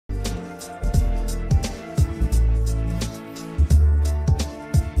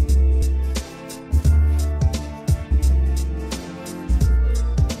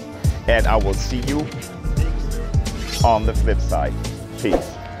and I will see you on the flip side.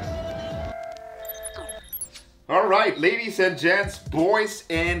 Peace. All right, ladies and gents, boys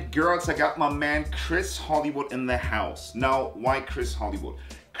and girls, I got my man Chris Hollywood in the house. Now, why Chris Hollywood?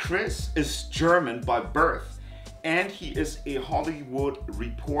 Chris is German by birth, and he is a Hollywood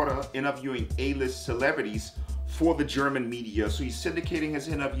reporter interviewing A-list celebrities for the German media. So he's syndicating his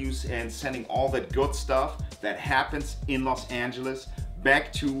interviews and sending all that good stuff that happens in Los Angeles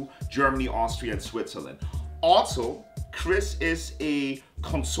back to Germany, Austria, and Switzerland. Also, Chris is a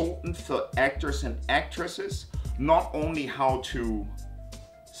consultant for actors and actresses, not only how to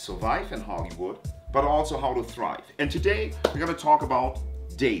survive in Hollywood, but also how to thrive. And today we're going to talk about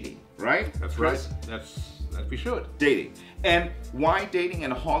dating, right? That's Chris? right. That we should. Dating. And why dating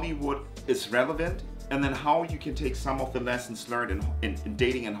in Hollywood is relevant, and then how you can take some of the lessons learned in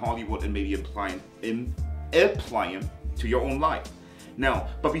dating in Hollywood and maybe apply them to your own life. Now,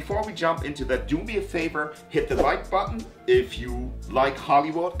 but before we jump into that, do me a favor, hit the like button if you like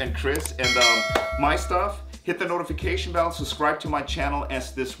Hollywood and Chris and my stuff. Hit the notification bell, subscribe to my channel,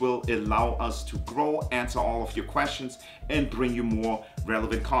 as this will allow us to grow, answer all of your questions, and bring you more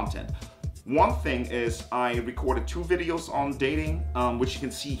relevant content. One thing is I recorded 2 videos on dating, which you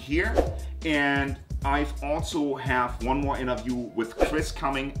can see here, and I've also have one more interview with Chris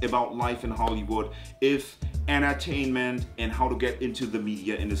coming about life in Hollywood, if entertainment and how to get into the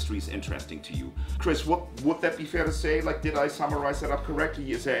media industry is interesting to you. Chris, would that be fair to say? Like, did I summarize that up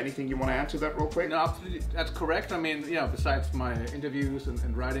correctly? Is there anything you want to add to that real quick? No, absolutely, that's correct. I mean, you know, besides my interviews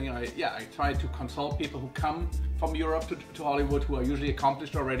and writing, I try to consult people who come from Europe to Hollywood, who are usually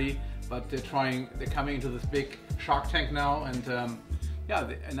accomplished already, but they're coming into this big Shark Tank now, and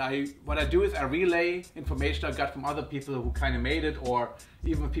what I do is I relay information I got from other people who kind of made it, or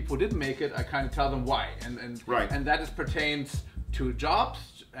even people who didn't make it. I kind of tell them why, and that pertains to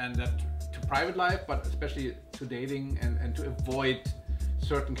jobs and to private life, but especially to dating and to avoid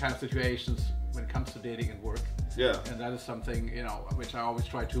certain kind of situations when it comes to dating and work. Yeah. And that is something, you know, which I always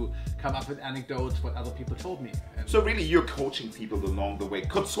try to come up with anecdotes, what other people told me. And so really you're coaching people along the way.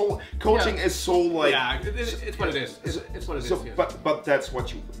 Coaching is so like... Yeah, it's what it is. It's what it is. Yes. But that's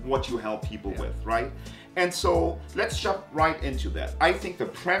what you help people with, right? And so let's jump right into that. I think the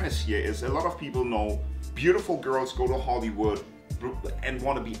premise here is a lot of people know beautiful girls go to Hollywood and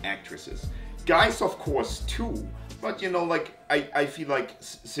want to be actresses. Guys, of course, too. But, you know, like, I feel like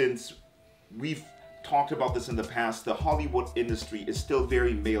since we've talked about this in the past, the Hollywood industry is still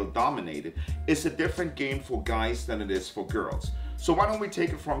very male dominated. It's a different game for guys than it is for girls. So why don't we take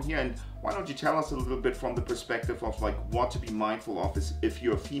it from here, and why don't you tell us a little bit from the perspective of like what to be mindful of is if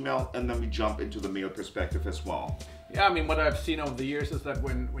you're a female, and then we jump into the male perspective as well. Yeah, I mean, what I've seen over the years is that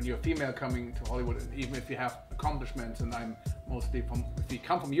when you're a female coming to Hollywood, and even if you have accomplishments, and I'm mostly if you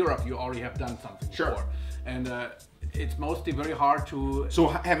come from Europe, you already have done something before. And it's mostly very hard to... So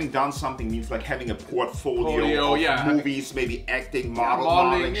having done something means like having a portfolio of movies, maybe acting,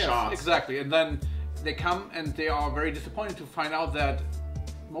 modeling yes, shots. Exactly, and then they come and they are very disappointed to find out that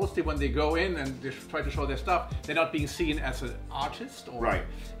mostly when they go in and they try to show their stuff, they're not being seen as an artist, or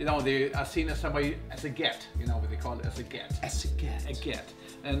you know, they are seen as somebody, as a get, you know, what they call it, as a get. As a get. A get.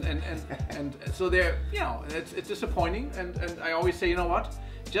 And so they're, you know, it's disappointing, and I always say, you know what,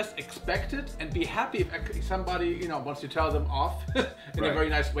 just expect it and be happy if somebody, you know, wants to tell them off in a very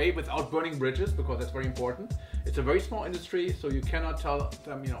nice way without burning bridges, because that's very important. It's a very small industry, so you cannot tell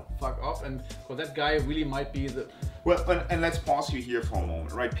them, you know, fuck off, and because that guy really might be the... Well, and let's pause you here for a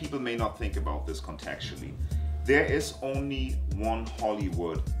moment, right? People may not think about this contextually. There is only one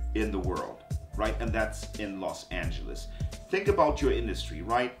Hollywood in the world, right? And that's in Los Angeles. Think about your industry,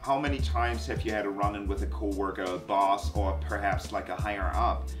 right? How many times have you had a run-in with a coworker, a boss, or perhaps like a higher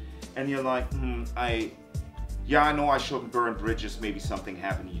up, and you're like, I know I shouldn't burn bridges, maybe something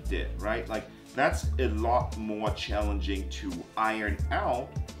happened, you did, right? Like, that's a lot more challenging to iron out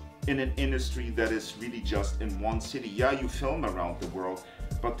in an industry that is really just in one city. Yeah, you film around the world,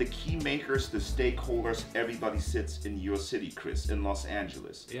 but the key makers, the stakeholders, everybody sits in your city, Chris, in Los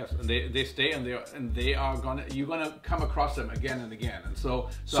Angeles. Yes, and they stay, and you're gonna come across them again and again, and so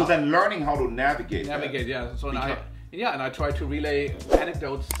then learning how to navigate. Yeah. So and I try to relay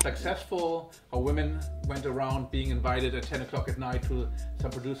anecdotes, successful, how women went around being invited at 10 o'clock at night to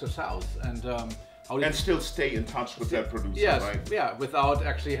some producer's house, and still stay in touch with that producer, right? Yeah, without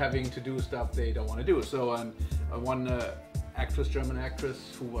actually having to do stuff they don't want to do. So one German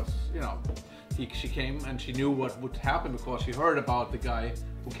actress who was, you know, she came and she knew what would happen because she heard about the guy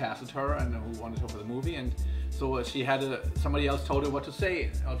who casted her and who wanted her for the movie, and so she had somebody else told her what to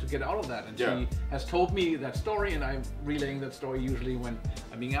say or to get out of that, and she has told me that story, and I'm relaying that story usually when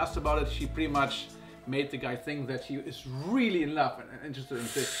I'm being asked about it. She pretty much made the guy think that he is really in love and interested and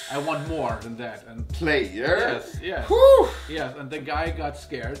say, I want more than that. And Yes. Whew. Yes, and the guy got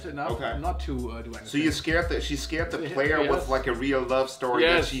scared enough not to do anything. So you scared that she scared the player with like a real love story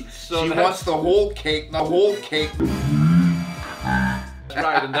that she wants the whole cake,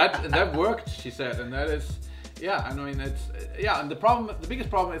 Right, and that worked, she said, and that is I mean it's and the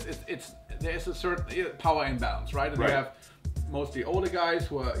biggest problem is there's a certain power imbalance, right? And you have mostly older guys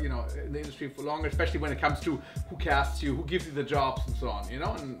who are, in the industry for longer, especially when it comes to who casts you, who gives you the jobs and so on,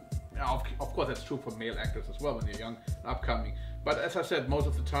 and of course that's true for male actors as well when they're young and upcoming. But as I said, most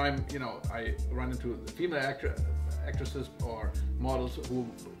of the time, I run into female actresses or models who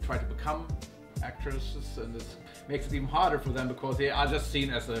try to become actresses, and this makes it even harder for them because they are just seen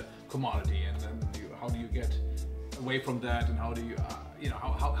as a commodity, and then how do you get away from that, and how do you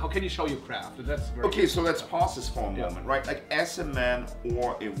how can you show your craft? And that's very okay. So let's pause this for a moment, right? Like as a man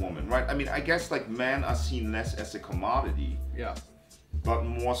or a woman, right? I mean, I guess like men are seen less as a commodity, but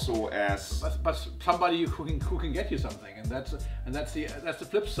more so as but somebody who can get you something, and that's the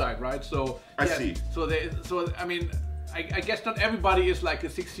flip side, right? So I see. So I mean, I guess not everybody is like a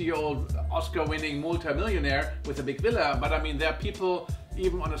 60-year-old Oscar-winning multi-millionaire with a big villa, but I mean, there are people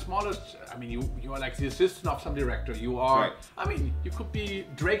even on the smallest. I mean, you are like the assistant of some director. You are. I mean, you could be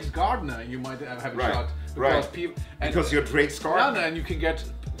Drake's gardener. You might have a shot because people because you're Drake's gardener, and you can get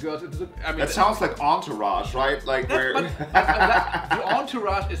girls. I mean, that sounds like Entourage, right? Like where the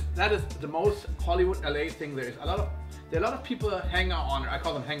Entourage is the most Hollywood LA thing there is. There are a lot of people hanger-on. I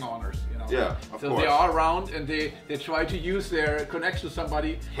call them hanger-oners. Yeah, of course. So they are around and they try to use their connection to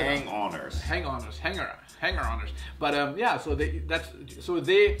somebody. Hang-oners. Hanger-oners. But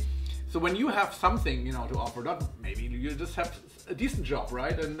so when you have something to offer, not maybe you just have a decent job,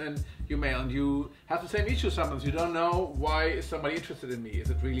 right? And then you mail and you have the same issue sometimes. You don't know why is somebody interested in me. Is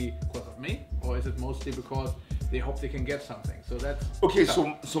it really because of me, or is it mostly because they hope they can get something? So that's okay.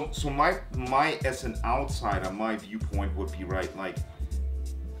 So my as an outsider, my viewpoint would be right. Like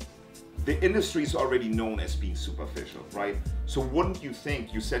the industry is already known as being superficial, right? So wouldn't you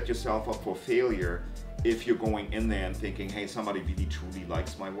think you set yourself up for failure if you're going in there and thinking, hey, somebody really truly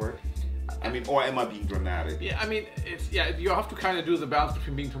likes my work? I mean, or am I being dramatic? Yeah, I mean, you have to kind of do the balance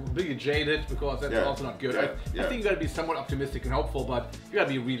between being completely jaded, because that's also not good. I think you got to be somewhat optimistic and hopeful, but you got to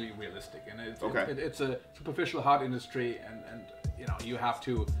be really realistic. And it's a superficial, hard industry, and you have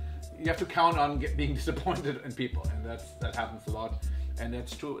to count on being disappointed in people, and that happens a lot. And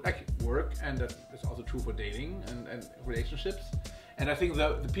that's true, like work, and that is also true for dating and relationships. And I think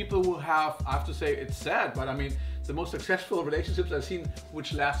the people who have, I have to say, it's sad, but I mean, the most successful relationships I've seen,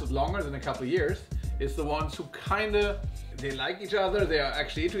 which lasted longer than a couple of years, is the ones who they like each other, they are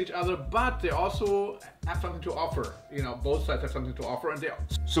actually into each other, but they also have something to offer. Both sides have something to offer, and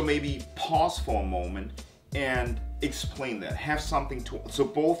So maybe pause for a moment and explain that. So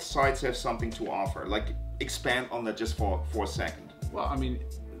both sides have something to offer. Like expand on that just for a second. Well, I mean,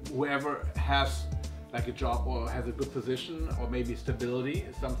 whoever has like a job or has a good position or maybe stability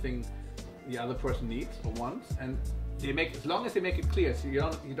is something the other person needs or wants, and as long as they make it clear, so you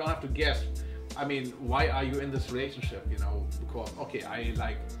don't have to guess. I mean, why are you in this relationship? Because okay, I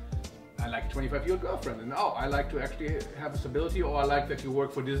like a 25-year-old girlfriend, and I like to actually have a stability, or I like that you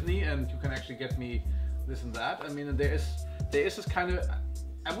work for Disney and you can actually get me this and that. I mean, there is this kind of,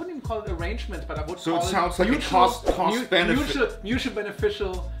 I wouldn't even call it arrangement, but I would call it. So it sounds like a cost benefit. Mutual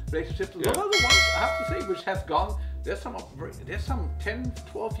beneficial relationships. One of the ones I have to say which has gone. There's some 10,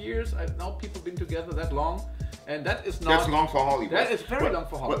 12 years. I know people been together that long, and that is not. That's long for Hollywood. That is very long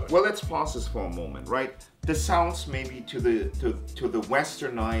for Hollywood. Well, let's pause this for a moment, right? This sounds maybe to the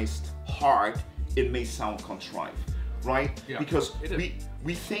westernized heart, it may sound contrived, right? Yeah, because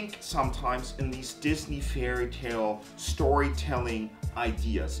we think sometimes in these Disney fairy tale storytelling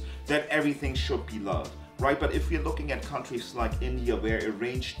ideas that everything should be loved. Right, but if we're looking at countries like India, where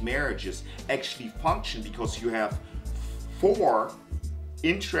arranged marriages actually function because you have 4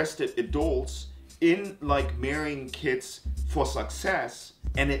 interested adults in like marrying kids for success,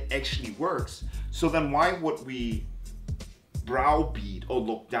 and it actually works. So then why would we browbeat or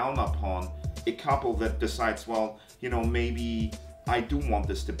look down upon a couple that decides, well, maybe I do want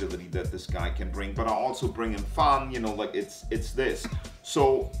the stability that this guy can bring, but I also bring him fun, like it's this.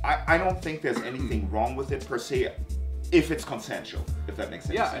 So I don't think there's anything wrong with it per se. If it's consensual, if that makes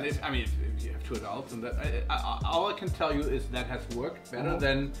sense. Yeah, and I mean, if you have two adults, and that, all I can tell you is that has worked better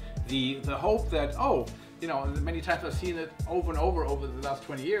than the hope that, oh, you know, many times I've seen it over and over the last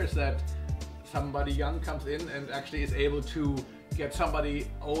 20 years that somebody young comes in and actually is able to get somebody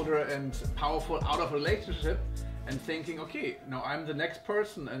older and powerful out of a relationship and thinking, okay, no, I'm the next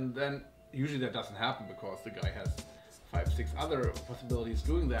person, and then usually that doesn't happen because the guy has 5, 6 other possibilities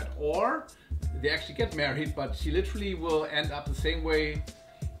doing that, or they actually get married, but she literally will end up the same way.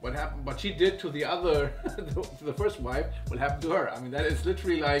 What she did to the other, to the first wife, will happen to her. I mean, that is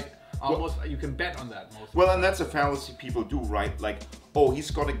literally like almost, you can bet on that. Well, and that's a fallacy people do, right? Like, oh, he's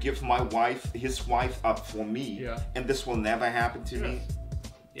gonna give his wife up for me, and this will never happen to me.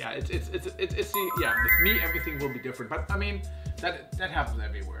 Yeah, it's with me everything will be different. But I mean, that happens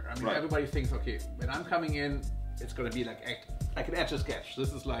everywhere. I mean, everybody thinks, okay, when I'm coming in, it's going to be like an Etch-a-Sketch.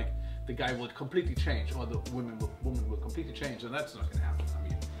 This is like the guy will completely change, or the woman will completely change, and that's not going to happen. I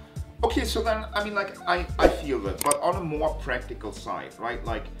mean, okay, so then I mean, like I feel that, but on a more practical side, right?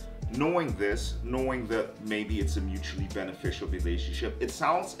 Like knowing that maybe it's a mutually beneficial relationship, it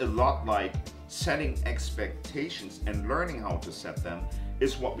sounds a lot like setting expectations and learning how to set them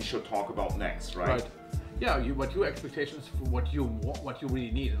is what we should talk about next, right? Right. Yeah, what your expectations for what you want, what you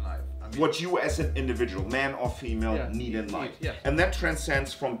really need in life. I mean, what you as an individual, man or female, need in life. Yes. And that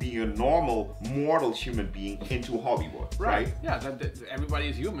transcends from being a normal, mortal human being into Hollywood, right? Yeah, everybody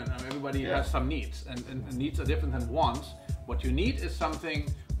is human. I mean, everybody has some needs, and needs are different than wants. What you need is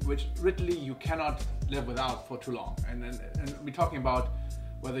something which literally you cannot live without for too long. And we're talking about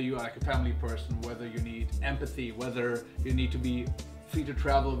whether you are like a family person, whether you need empathy, whether you need to be free to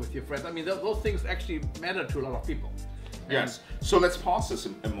travel with your friends. I mean, those things actually matter to a lot of people. Yes. So let's pause this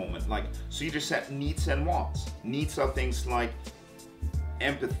a moment. Like, so you just said needs and wants. Needs are things like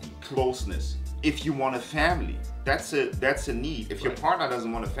empathy, closeness. If you want a family, that's a need. If your partner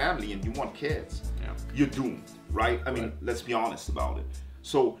doesn't want a family and you want kids, you're doomed, right? I mean, let's be honest about it.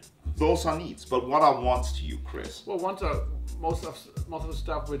 So those are needs. But what are wants to you, Chris? Well, wants are most of the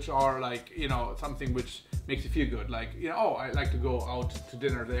stuff which are like, you know, something which makes you feel good. Like, you know, oh, I like to go out to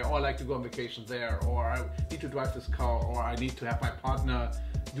dinner there, or I like to go on vacation there, or I need to drive this car, or I need to have my partner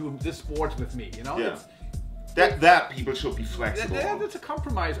do this sport with me, you know? Yeah. That people should be flexible. That's a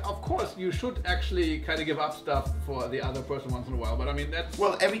compromise. Of course, you should actually kind of give up stuff for the other person once in a while, but I mean, that's...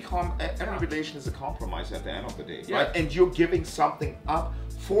 Well, every relation is a compromise at the end of the day, right? And you're giving something up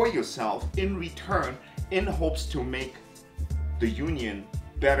for yourself in return in hopes to make the union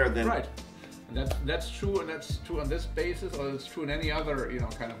better than... Right. And that's true, and that's true on this basis, or it's true in any other, you know,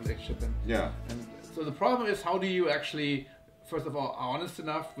 kind of relationship. And so the problem is, how do you actually, first of all, are honest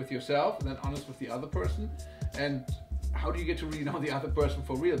enough with yourself, and then honest with the other person, and how do you get to really know the other person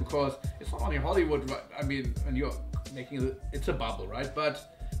for real? Because it's not only Hollywood, right? I mean, when you're making it's a bubble, right?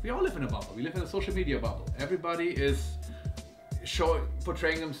 But we all live in a bubble. We live in a social media bubble. Everybody is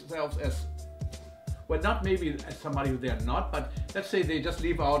portraying themselves as, well, not maybe as somebody who they're not, but let's say they just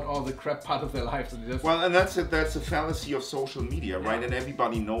leave out all the crap part of their lives. And just... Well, and that's a fallacy of social media, right? And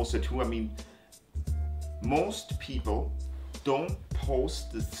everybody knows it too. I mean, most people don't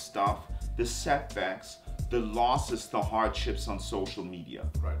post the stuff, the setbacks, the losses, the hardships on social media,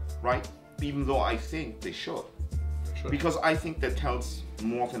 right? Even though I think they should. Because I think that tells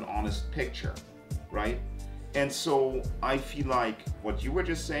more of an honest picture, right? And so I feel like what you were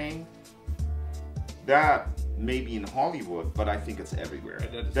just saying, that maybe in Hollywood, but I think it's everywhere.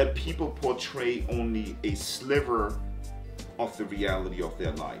 That people portray only a sliver of the reality of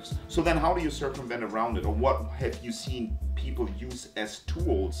their lives. So then how do you circumvent around it? Or what have you seen people use as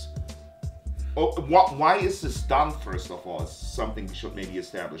tools? Or why is this done, first of all? It's something we should maybe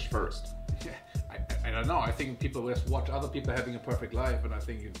establish first. Yeah, I don't know. I think people just watch other people having a perfect life, and I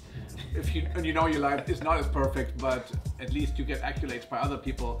think if you know your life is not as perfect, but at least you get accolades by other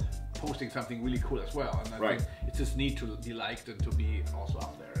people posting something really cool as well. And I think it's just neat to be liked and to be also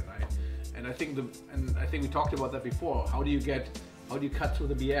up there. And I think we talked about that before. How do you cut through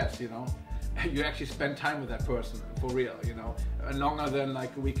the BS? You know, you actually spend time with that person for real. You know, and longer than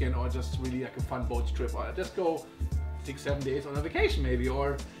like a weekend or just really like a fun boat trip, or just go 6-7 days on a vacation maybe,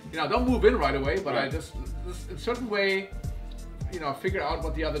 or you know, don't move in right away, but I just in a certain way, you know, figure out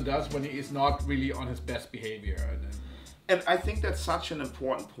what the other does when he is not really on his best behavior. And I think that's such an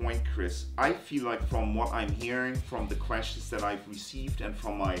important point, Chris. I feel like from what I'm hearing, from the questions that I've received and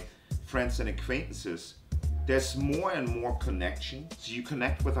from my friends and acquaintances, there's more and more connection. So you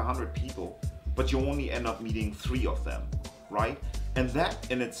connect with 100 people, but you only end up meeting 3 of them, right? And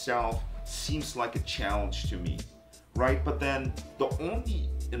that in itself seems like a challenge to me, right? But then the only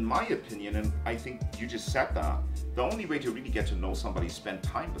in my opinion, and I think you just said that, the only way to really get to know somebody is spend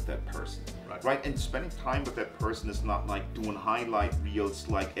time with that person, right? And spending time with that person is not like doing highlight reels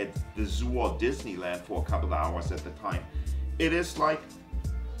like at the zoo or Disneyland for a couple of hours at the time. It is like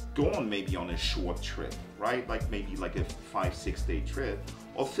going maybe on a short trip, right? Like maybe like a 5-6 day trip,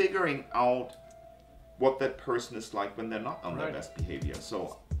 or figuring out what that person is like when they're not on their best behavior.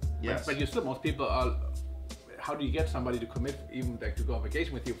 So, yes. But you still, most people are. How do you get somebody to commit, even like to go on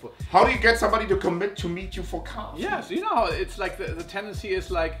vacation with you for? How do you get somebody to commit to meet you for coffee? Yes, you know, it's like the tendency is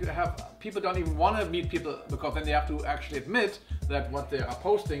like people don't even want to meet people because then they have to actually admit that what they are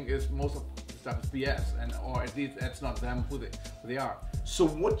posting is most of the stuff is BS, or at least that's not them who they are. So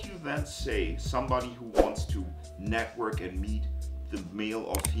would you then say somebody who wants to network and meet the male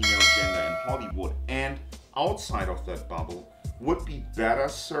or female gender in Hollywood and outside of that bubble would be better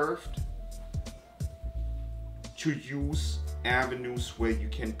served to use avenues where you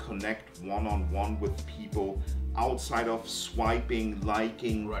can connect one-on-one with people outside of swiping,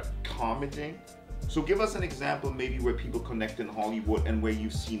 liking, commenting? So give us an example maybe where people connect in Hollywood and where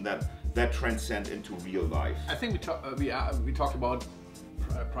you've seen that transcend into real life. I think we talked about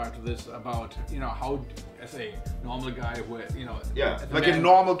prior to this about, you know, how as a normal guy who, you know, like a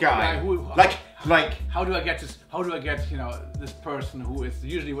normal guy who, like how do I get you know, this person who is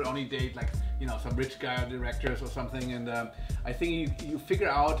usually would only date like, you know, some rich guy directors or something, and I think you figure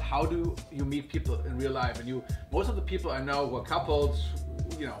out how do you meet people in real life, and most of the people I know who are couples,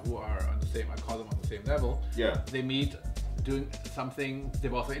 you know, who are on the same, I call them on the same level, they meet doing something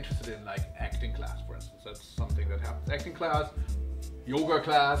they're also interested in, like acting class, for instance. That's something that happens. Acting class, yoga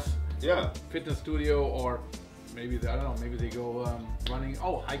class, fitness studio, or maybe I don't know, maybe they go running,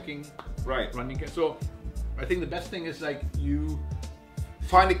 hiking, running. So I think the best thing is like you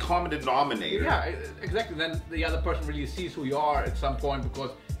find a common denominator. Yeah, exactly. Then the other person really sees who you are at some point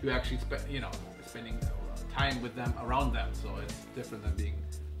because you actually spending time with them, around them. So it's different than being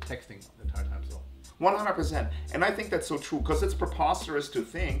texting the entire time. So 100%. And I think that's so true, because it's preposterous to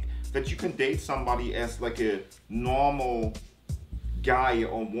think that you can date somebody as like a normal guy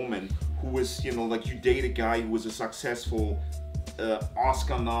or woman who is, you know, like you date a guy who is a successful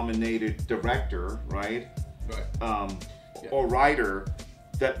Oscar nominated director, right? Or writer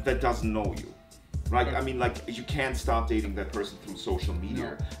that doesn't know you, right? I mean, like, you can't start dating that person through social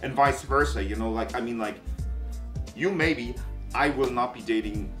media, and vice versa, you know, like, I mean, like, I will not be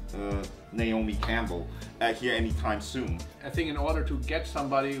dating Naomi Campbell here anytime soon. I think in order to get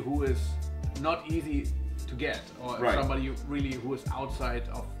somebody who is not easy to get, or somebody who is outside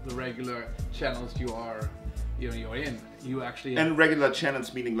of the regular channels you're in, you actually... And regular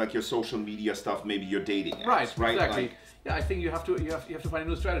channels meaning like your social media stuff, maybe your dating apps, right? Exactly. Like, yeah, I think you have to find a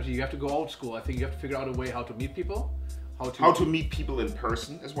new strategy. You have to go old school. I think you have to figure out a way how to meet people. How to meet people in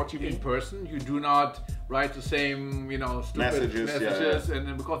person is what you mean? In person. You do not write the same, you know, stupid messages.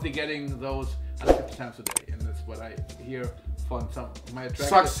 And because they're getting those 150 times a day. And that's what I hear from some of my attractive...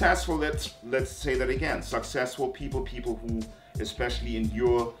 Successful, let's say that again. Successful people who, especially in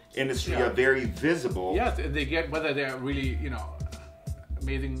your industry, are very visible. Yes, they get, whether they're really, you know,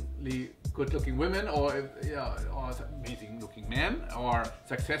 amazingly good-looking women, or amazing-looking men, or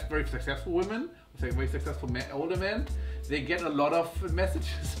very successful women, very successful older men. They get a lot of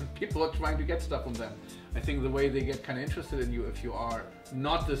messages, and people are trying to get stuff from them. I think the way they get kind of interested in you, if you are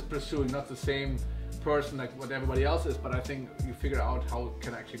not the same person like what everybody else is, but I think you figure out how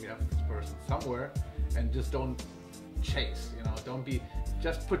can I actually meet up with this person somewhere, and just don't chase, you know,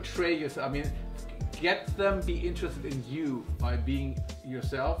 just portray yourself. I mean, get them be interested in you by being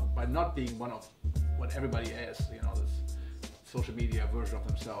yourself, by not being one of what everybody is, you know, this social media version of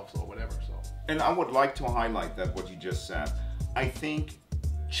themselves or whatever. So, and I would like to highlight that what you just said. I think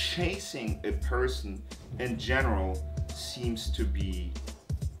chasing a person in general seems to be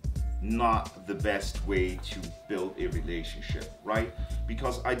not the best way to build a relationship, right?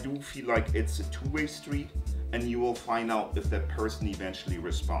 Because I do feel like it's a two-way street, and you will find out if that person eventually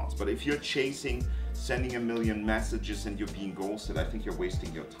responds. But if you're chasing, sending a million messages and you're being ghosted, I think you're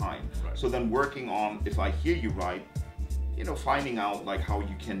wasting your time. So then working on, if I hear you right, you know, finding out like how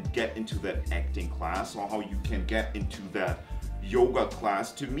you can get into that acting class, or how you can get into that yoga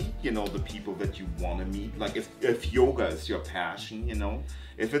class to meet, you know, the people that you want to meet. Like if yoga is your passion, you know,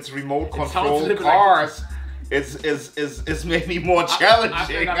 if it's remote control cars, it's maybe more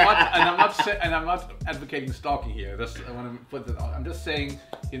challenging. And I'm not advocating stalking here. I want to put that on. I'm just saying,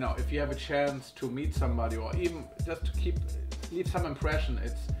 you know, if you have a chance to meet somebody, or even just to leave some impression,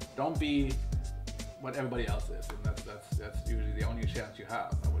 don't be what everybody else is, and that's usually the only chance you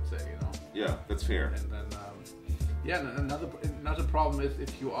have, I would say, you know. Yeah, that's fair. And then Yeah, and another problem is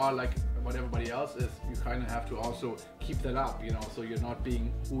if you are like what everybody else is, you kind of have to also keep that up, you know, so you're not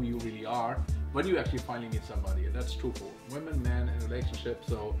being who you really are when you actually finally meet somebody. And that's true for women, men, in relationships.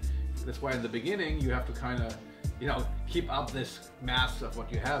 So that's why in the beginning you have to kind of, you know, keep up this mask of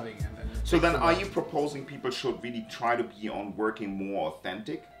what you're having. And so then are you proposing people should really try to be on working more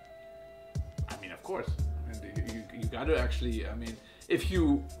authentic? I mean, of course. And you got to actually, I mean, if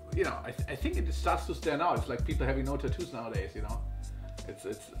you know, I think it starts to stand out. It's like people having no tattoos nowadays, you know. It's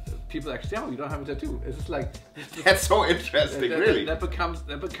people actually, oh, you don't have a tattoo. It's just like that's so interesting, really. That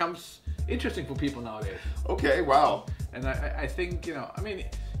becomes interesting for people nowadays. Okay, wow. And I think, you know, I mean,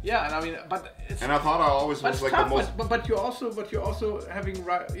 yeah, and I mean, but it's, and I thought I always was like tough, the most. But you're also having,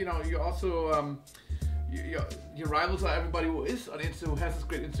 you know, you're also your rivals are everybody who is on Insta, who has this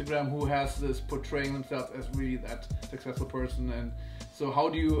great Instagram, who has this portraying themselves as really that successful person. And so how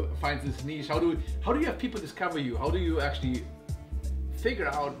do you find this niche? How do you have people discover you? How do you actually figure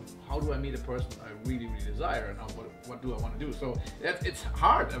out, how do I meet a person I really desire, and what do I want to do? So it's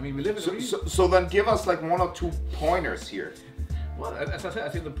hard. I mean, we live in so then give us like 1 or 2 pointers here. Well, as I said, I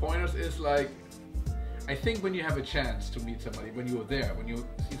think the pointers is like, I think when you have a chance to meet somebody, when you're there, when you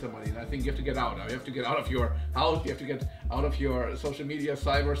see somebody, and I think you have to get out. You have to get out of your house, you have to get out of your social media,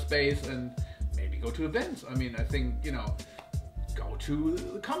 cyberspace, and maybe go to events. I mean, I think, you know, go to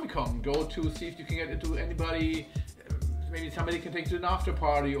the Comic-Con, go to see if you can get into anybody. Maybe somebody can take you to an after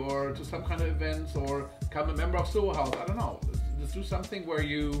party or to some kind of events, or become a member of Soho House. I don't know. Just do something where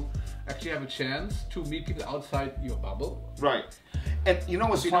you actually have a chance to meet people outside your bubble. Right. And you know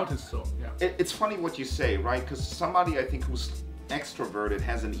what's funny? So, yeah. It's funny what you say, right? Because somebody I think who's extroverted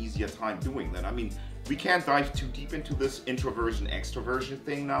has an easier time doing that. I mean, we can't dive too deep into this introversion extroversion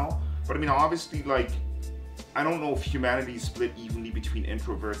thing now, but I mean, obviously, like, I don't know if humanity is split evenly between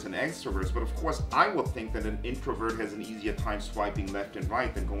introverts and extroverts, but of course I would think that an introvert has an easier time swiping left and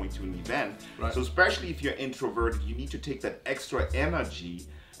right than going to an event. Right. So especially if you're introverted, you need to take that extra energy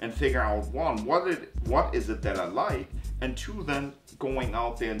and figure out, 1, what is it that I like, and 2, then going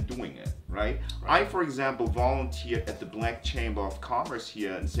out there and doing it, right? I, for example, volunteered at the Black Chamber of Commerce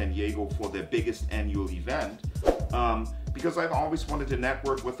here in San Diego for their biggest annual event. Because I've always wanted to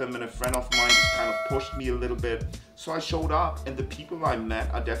network with them, and a friend of mine just kind of pushed me a little bit. So I showed up, and the people I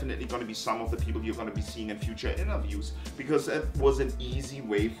met are definitely going to be some of the people you're going to be seeing in future interviews, because it was an easy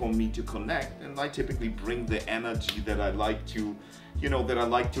way for me to connect, and I typically bring the energy that I like to, you know, that I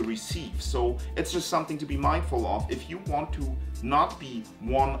like to receive. So it's just something to be mindful of. If you want to not be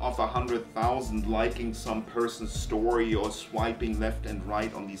one of 100,000 liking some person's story or swiping left and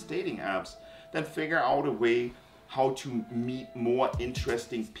right on these dating apps, then figure out a way how to meet more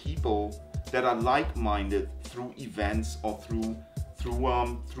interesting people that are like-minded through events or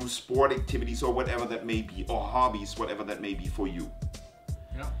through sport activities or whatever that may be, or hobbies, whatever that may be for you.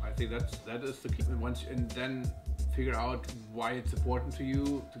 Yeah, I think that is the key. And then figure out why it's important to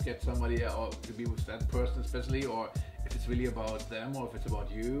you to get somebody or to be with that person especially, or if it's really about them or if it's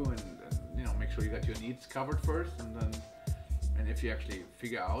about you, and you know, make sure you got your needs covered first, and if you actually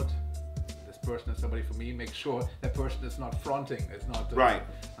figure out person is somebody for me, make sure that person is not fronting, it's not right.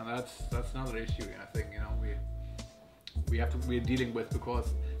 And that's another issue I think, you know, we're dealing with,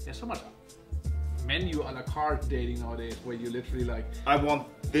 because there's so much menu a la carte dating nowadays, where you literally like, I want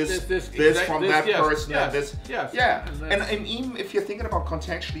this from that person, and this, yeah. And even if you're thinking about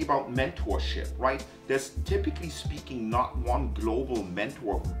contextually about mentorship, right? There's typically speaking not one global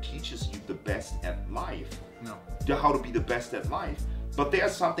mentor who teaches you the best at life. No. How to be the best at life. But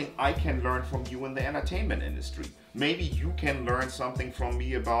there's something I can learn from you in the entertainment industry. Maybe you can learn something from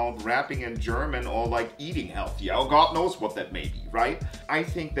me about rapping in German or like eating healthy. Oh, God knows what that may be, right? I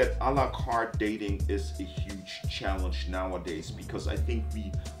think that a la carte dating is a huge challenge nowadays, because I think we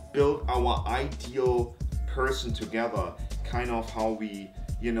build our ideal person together kind of how we,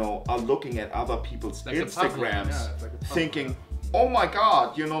 you know, are looking at other people's like Instagrams, thinking, oh my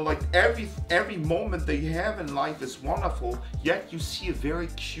God, you know, like every moment that you have in life is wonderful, yet you see a very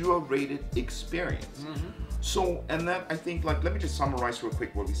curated experience. Mm-hmm. So, and then I think, like, let me just summarize real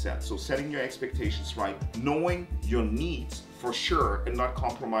quick what we said. So setting your expectations right, knowing your needs for sure, and not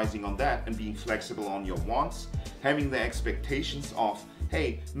compromising on that, and being flexible on your wants, having the expectations of,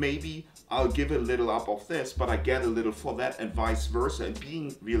 hey, maybe I'll give a little up of this, but I get a little for that, and vice versa, and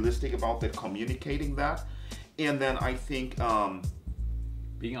being realistic about that, communicating that. And then I think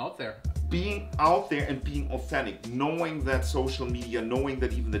being out there and being authentic, knowing that social media, knowing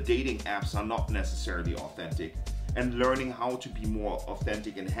that even the dating apps are not necessarily authentic, and learning how to be more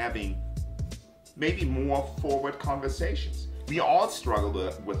authentic and having maybe more forward conversations. We all struggle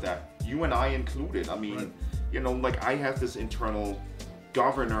with that, you and I included. I mean, you know, like I have this internal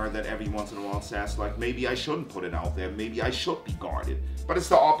governor that every once in a while says, like, maybe I shouldn't put it out there, maybe I should be guarded. But it's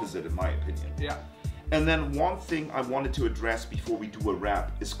the opposite in my opinion. Yeah. And then one thing I wanted to address before we do a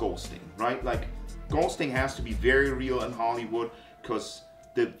wrap is ghosting, right? Like, ghosting has to be very real in Hollywood, because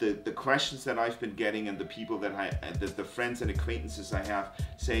the questions that I've been getting and the people that the friends and acquaintances I have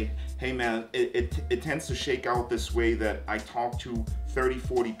say, hey man, it tends to shake out this way that I talk to 30,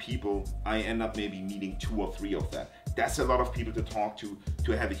 40 people, I end up maybe meeting 2 or 3 of them. That's a lot of people to talk to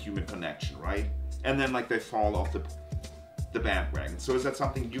have a human connection, right? And then like they fall off the bandwagon. So is that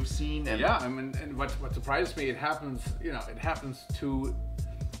something you've seen? And yeah, I mean, and what surprises me, it happens, you know, it happens to,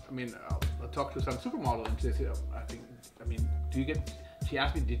 I mean, I'll talk to some supermodel and she said, I mean, do you get, she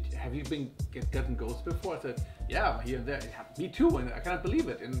asked me, have you been gotten ghosted before? I said, yeah, here and there. Me too, and I cannot believe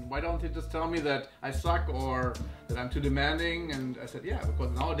it. And why don't you just tell me that I suck or that I'm too demanding? And I said, yeah,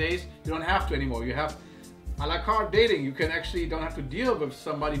 because nowadays you don't have to anymore. You have a la carte dating. You can actually don't have to deal with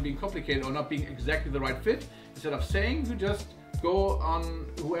somebody being complicated or not being exactly the right fit. Instead of saying, you just go on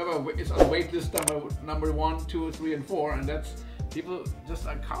whoever is on wait list number 1, 2, 3, and 4, and that's, people just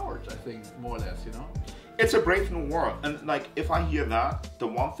are cowards, I think, more or less, you know? It's a brave new world. And like, if I hear that, the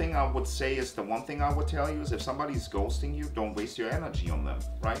one thing I would say is, the one thing I would tell you is, if somebody's ghosting you, don't waste your energy on them,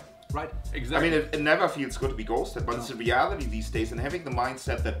 right? Right, exactly. I mean, it never feels good to be ghosted, but it's a reality these days. And having the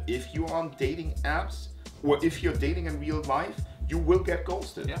mindset that if you're on dating apps, or if you're dating in real life, you will get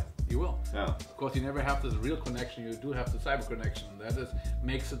ghosted. Yeah, you will. Yeah. Of course, you never have this real connection. You do have the cyber connection. That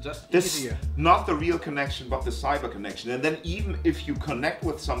makes it just easier. Not the real connection, but the cyber connection. And then even if you connect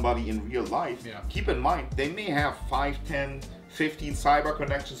with somebody in real life, keep in mind, they may have 5, 10, 15 cyber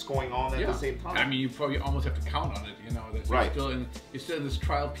connections going on at the same time. I mean, you probably almost have to count on it, you know, that you're still in this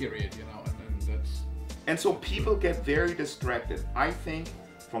trial period, you know, and that's... And so people get very distracted. I think,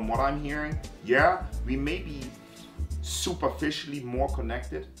 from what I'm hearing, we may be superficially more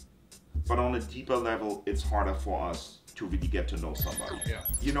connected, but on a deeper level, it's harder for us to really get to know somebody. Yeah.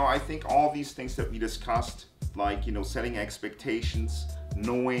 You know, I think all these things that we discussed, like, you know, setting expectations,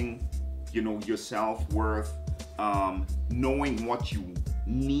 knowing, you know, your self-worth, knowing what you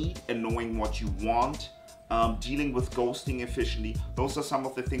need and knowing what you want, dealing with ghosting efficiently, those are some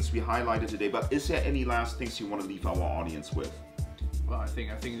of the things we highlighted today. But is there any last things you want to leave our audience with? Well, I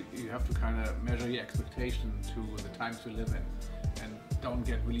think you have to kind of measure your expectation to the times we live in, and don't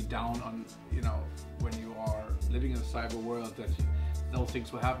get really down on, you know, when you are living in a cyber world, that those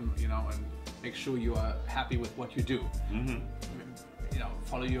things will happen, you know, and make sure you are happy with what you do. Mm-hmm. You know,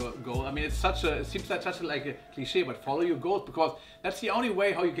 follow your goal. I mean, it seems like such a cliche, but follow your goals, because that's the only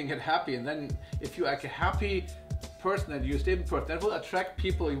way how you can get happy. And then if you're like a happy person and you're a stable person, that will attract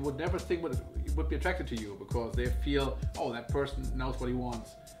people you would never think would be attracted to you, because they feel, oh, that person knows what he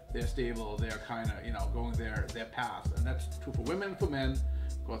wants. They're stable. They're kind of, you know, going their path, and that's true for women, for men.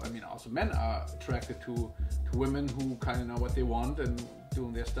 Because I mean, also men are attracted to women who kind of know what they want and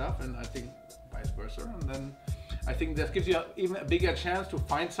doing their stuff, and I think vice versa. And then I think that gives you even a bigger chance to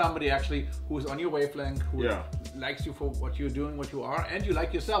find somebody actually who is on your wavelength, who likes you for what you're doing, what you are, and you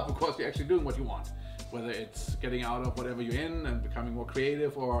like yourself because you're actually doing what you want. Whether it's getting out of whatever you're in and becoming more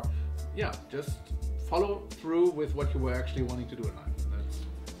creative, or just follow through with what you were actually wanting to do in life.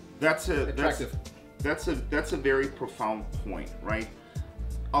 That's attractive. That's a very profound point, right?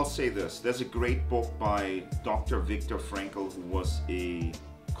 I'll say this. There's a great book by Dr. Viktor Frankl, who was a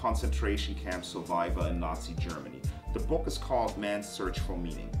concentration camp survivor in Nazi Germany. The book is called Man's Search for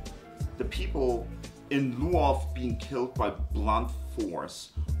Meaning. The people, in lieu of being killed by blunt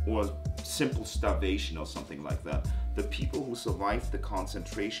force or simple starvation or something like that, the people who survived the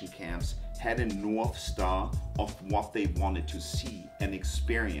concentration camps had a North Star of what they wanted to see and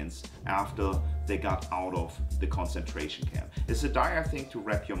experience after they got out of the concentration camp. It's a dire thing to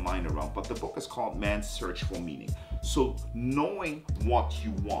wrap your mind around, but the book is called Man's Search for Meaning. So knowing what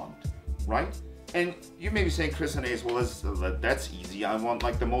you want, right? And you may be saying, Chris and Ace, well, that's easy. I want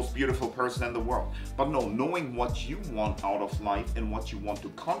like the most beautiful person in the world. But no, knowing what you want out of life and what you want to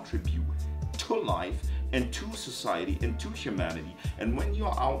contribute to life and to society and to humanity. And when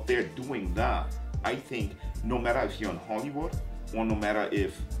you're out there doing that, I think no matter if you're in Hollywood or no matter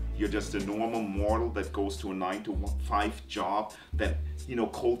if you're just a normal mortal that goes to a 9-to-5 job that, you know,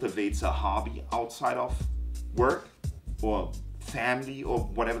 cultivates a hobby outside of work or family or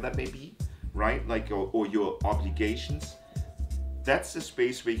whatever that may be, right? Like, or your obligations. That's the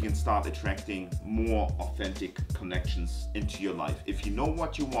space where you can start attracting more authentic connections into your life. If you know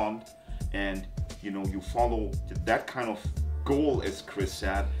what you want and, you know, you follow that kind of goal, as Chris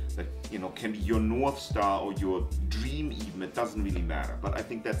said, that, you know, can be your North Star or your dream even, it doesn't really matter. But I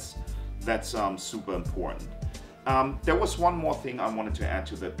think that's super important. There was one more thing I wanted to add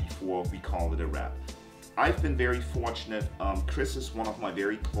to that before we call it a wrap. I've been very fortunate. Chris is one of my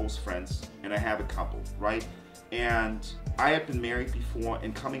very close friends, and I have a couple, right? And I have been married before,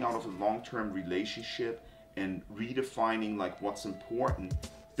 and coming out of a long-term relationship and redefining like what's important,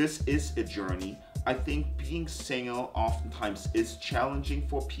 this is a journey. I think being single oftentimes is challenging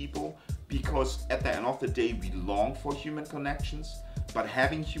for people because at the end of the day, we long for human connections, but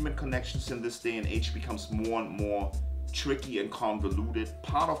having human connections in this day and age becomes more and more tricky and convoluted.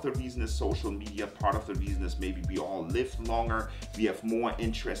 Part of the reason is social media, part of the reason is maybe we all live longer, we have more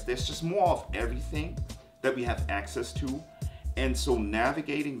interest. There's just more of everything that we have access to. And so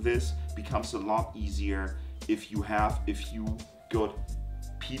navigating this becomes a lot easier if you got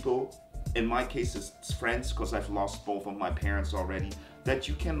people, in my case it's friends because I've lost both of my parents already, that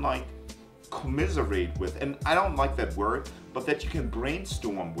you can like commiserate with, and I don't like that word, but that you can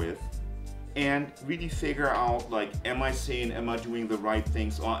brainstorm with and really figure out like, am I doing the right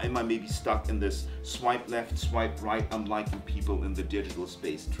things, or am I maybe stuck in this swipe left, swipe right, I'm liking people in the digital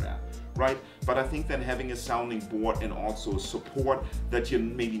space trap, right? But I think that having a sounding board and also support that you're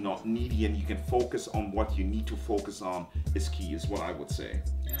maybe not needy and you can focus on what you need to focus on is key, is what I would say.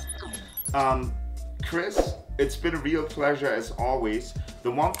 Chris, it's been a real pleasure as always.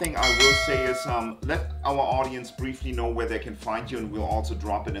 The one thing I will say is let our audience briefly know where they can find you, and we'll also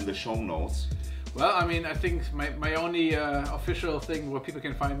drop it in the show notes. Well, I mean, I think my only official thing where people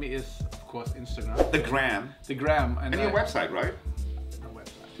can find me is, of course, Instagram. The gram. The gram. And your website, right? No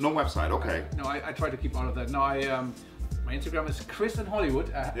website. No website, okay. No, I try to keep all of that. No, my Instagram is Chris in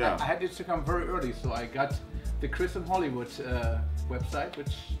Hollywood. I had Instagram very early, so I got the Chris in Hollywood website,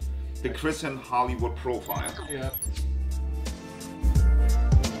 which... The Chris in Hollywood profile. Yeah.